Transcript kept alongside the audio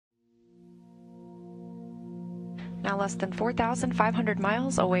Now less than 4,500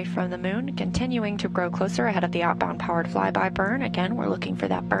 miles away from the moon, continuing to grow closer ahead of the outbound powered flyby burn. Again, we're looking for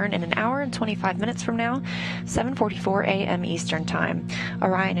that burn in an hour and 25 minutes from now, 7:44 a.m. Eastern Time.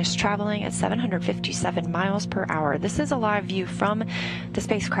 Orion is traveling at 757 miles per hour. This is a live view from the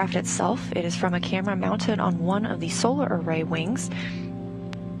spacecraft itself. It is from a camera mounted on one of the solar array wings.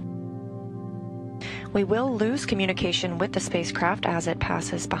 We will lose communication with the spacecraft as it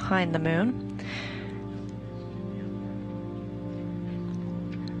passes behind the moon.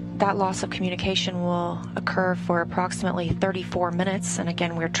 That loss of communication will occur for approximately 34 minutes, and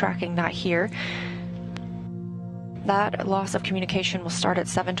again, we're tracking that here. That loss of communication will start at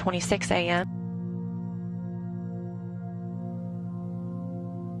 7:26 a.m.